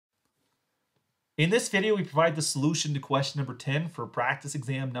In this video, we provide the solution to question number 10 for practice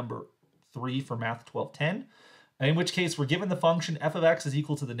exam number 3 for Math 1210, in which case we're given the function f of x is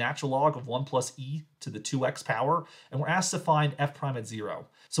equal to the natural log of 1 plus e to the 2x power, and we're asked to find f prime at 0.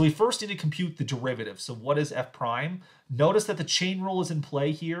 So we first need to compute the derivative. So what is f prime? Notice that the chain rule is in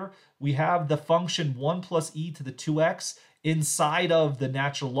play here. We have the function 1 plus e to the 2x inside of the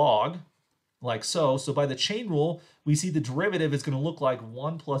natural log, like so. So by the chain rule, we see the derivative is going to look like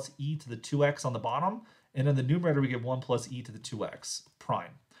 1 plus e to the 2x on the bottom, and in the numerator we get 1 plus e to the 2x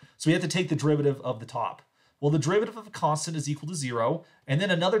prime. So we have to take the derivative of the top. Well, the derivative of a constant is equal to 0, and then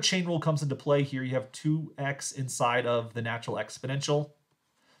another chain rule comes into play here. You have 2x inside of the natural exponential,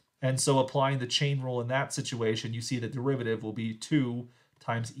 and so applying the chain rule in that situation, you see the derivative will be 2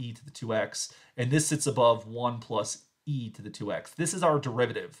 times e to the 2x, and this sits above 1 plus e to the 2x. This is our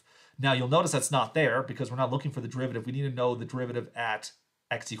derivative. Now you'll notice that's not there because we're not looking for the derivative. We need to know the derivative at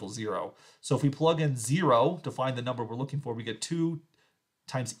x equals 0. So if we plug in 0 to find the number we're looking for, we get 2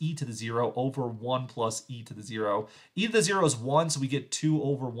 times e to the 0 over 1 plus e to the 0. E to the 0 is 1, so we get 2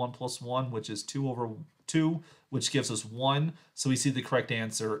 over 1 plus 1, which is 2 over 2, which gives us 1. So we see the correct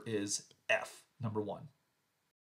answer is F, number 1.